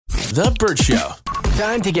The Burt Show.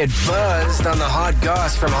 Time to get buzzed on the hot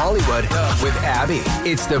goss from Hollywood with Abby.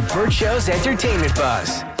 It's the Burt Show's entertainment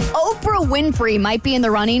buzz. Oprah Winfrey might be in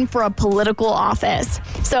the running for a political office.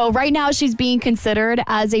 So right now she's being considered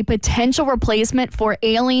as a potential replacement for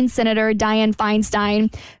ailing Senator Dianne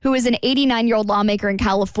Feinstein, who is an 89-year-old lawmaker in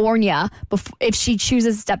California, if she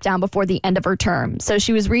chooses to step down before the end of her term. So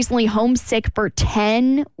she was recently homesick for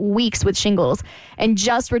 10 weeks with shingles and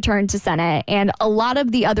just returned to Senate. And a lot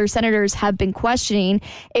of the other senators have been questioning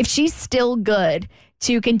if she's still good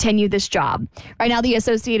to continue this job. Right now, the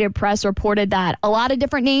Associated Press reported that a lot of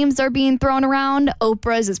different names are being thrown around.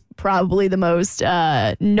 Oprah's is probably the most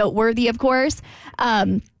noteworthy, of course.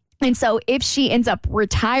 And so if she ends up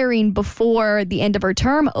retiring before the end of her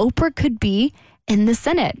term, Oprah could be in the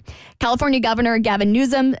Senate. California Governor Gavin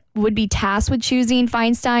Newsom would be tasked with choosing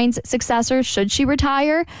Feinstein's successor should she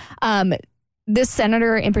retire. This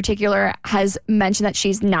senator in particular has mentioned that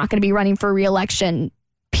she's not going to be running for re-election,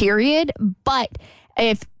 period. But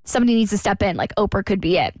if somebody needs to step in, like Oprah could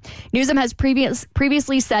be it. Newsom has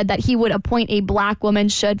previously said that he would appoint a black woman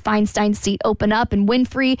should Feinstein's seat open up, and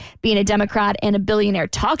Winfrey, being a Democrat and a billionaire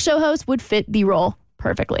talk show host, would fit the role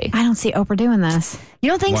perfectly. I don't see Oprah doing this. You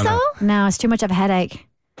don't think so? No, it's too much of a headache.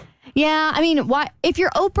 Yeah, I mean, why? If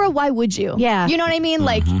you're Oprah, why would you? Yeah. You know what I mean?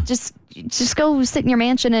 Like, just go sit in your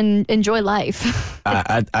mansion and enjoy life.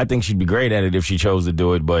 I think she'd be great at it if she chose to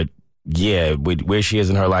do it, but yeah, with where she is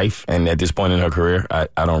in her life and at this point in her career, I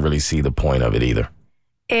don't really see the point of it either.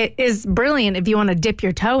 It is brilliant if you want to dip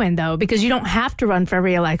your toe in, though, because you don't have to run for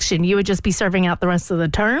re-election. You would just be serving out the rest of the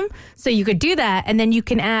term. So you could do that, and then you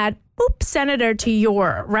can add, senator to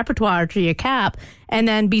your repertoire, to your cap, and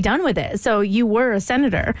then be done with it. So you were a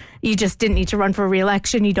senator. You just didn't need to run for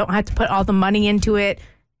re-election. You don't have to put all the money into it.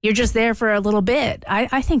 You're just there for a little bit.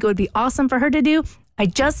 I think it would be awesome for her to do. I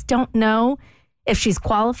just don't know if she's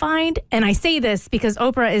qualified. And I say this because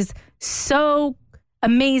Oprah is so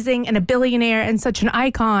amazing and a billionaire and such an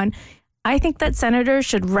icon. I think that senators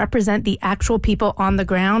should represent the actual people on the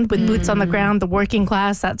ground with boots on the ground, the working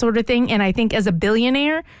class, that sort of thing. And I think as a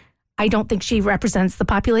billionaire, I don't think she represents the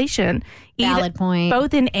population. Valid point.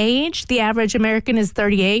 Both in age, the average American is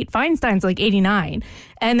 38. Feinstein's like 89.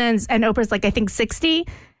 And Oprah's like, I think 60.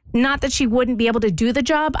 Not that she wouldn't be able to do the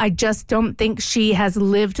job. I just don't think she has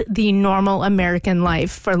lived the normal American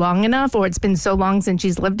life for long enough, or it's been so long since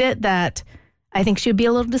she's lived it that I think she would be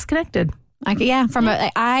a little disconnected.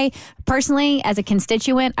 I personally, as a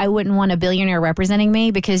constituent, I wouldn't want a billionaire representing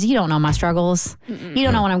me because you don't know my struggles. You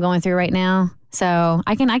don't know what I'm going through right now. So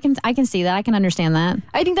I can see that. I can understand that.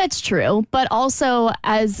 I think that's true. But also,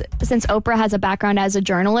 since Oprah has a background as a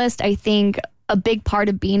journalist, I think a big part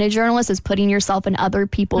of being a journalist is putting yourself in other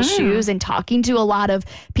people's shoes and talking to a lot of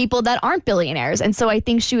people that aren't billionaires. And so I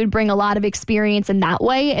think she would bring a lot of experience in that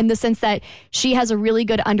way, in the sense that she has a really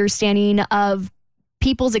good understanding of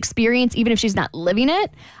people's experience, even if she's not living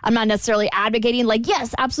it. I'm not necessarily advocating like,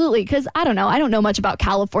 yes, absolutely, because I don't know much about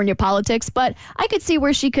California politics, but I could see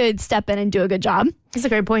where she could step in and do a good job. That's a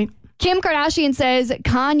great point. Kim Kardashian says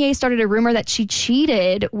Kanye started a rumor that she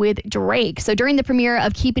cheated with Drake. So during the premiere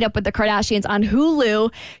of Keeping Up with the Kardashians on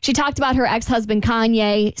Hulu, she talked about her ex-husband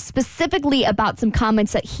Kanye, specifically about some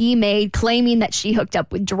comments that he made, claiming that she hooked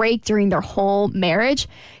up with Drake during their whole marriage.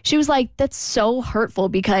 She was like, that's so hurtful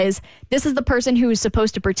because this is the person who is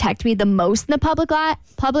supposed to protect me the most in the public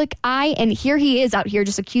eye. And here he is out here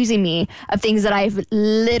just accusing me of things that I've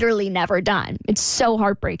literally never done. It's so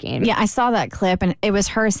heartbreaking. Yeah, I saw that clip, and it was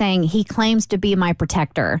her saying, he claims to be my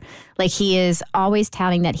protector. Like, he is always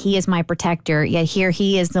touting that he is my protector, yet here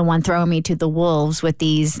he is the one throwing me to the wolves with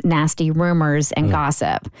these nasty rumors and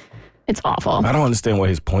gossip. It's awful. I don't understand what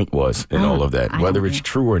his point was in all of that. Whether it's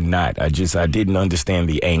true or not, I didn't understand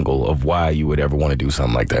the angle of why you would ever want to do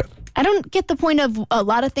something like that. I don't get the point of a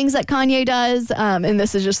lot of things that Kanye does, and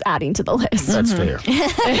this is just adding to the list. That's fair.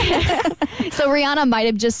 So Rihanna might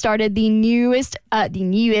have just started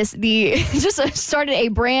started a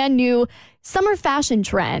brand new summer fashion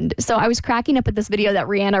trend. So I was cracking up at this video that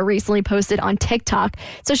Rihanna recently posted on TikTok.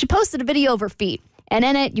 So she posted a video of her feet. And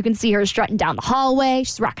in it, you can see her strutting down the hallway.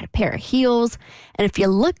 She's rocking a pair of heels. And if you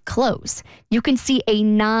look close, you can see a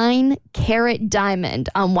 9-carat diamond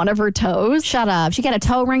on one of her toes. Shut up. She got a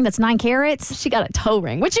toe ring that's 9 carats? She got a toe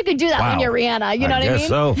ring, which you could do that when you're Rihanna. You know what I mean?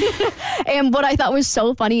 So. And what I thought was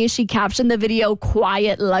so funny is she captioned the video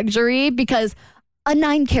 "Quiet Luxury," because a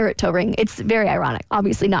 9-carat toe ring. It's very ironic.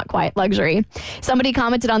 Obviously not quite luxury. Somebody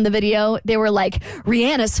commented on the video. They were like,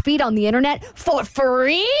 Rihanna's feet on the internet for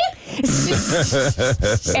free?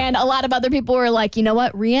 And a lot of other people were like, you know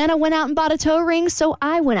what? Rihanna went out and bought a toe ring, so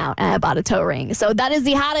I went out and I bought a toe ring. So that is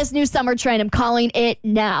the hottest new summer trend. I'm calling it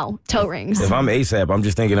now. Toe rings. If I'm ASAP, I'm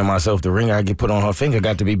just thinking to myself, the ring I get put on her finger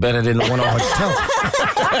got to be better than the one on her toe.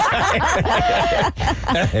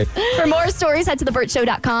 For more stories, head to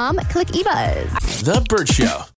thebirdshow.com. Click eBuzz. The Burt Show.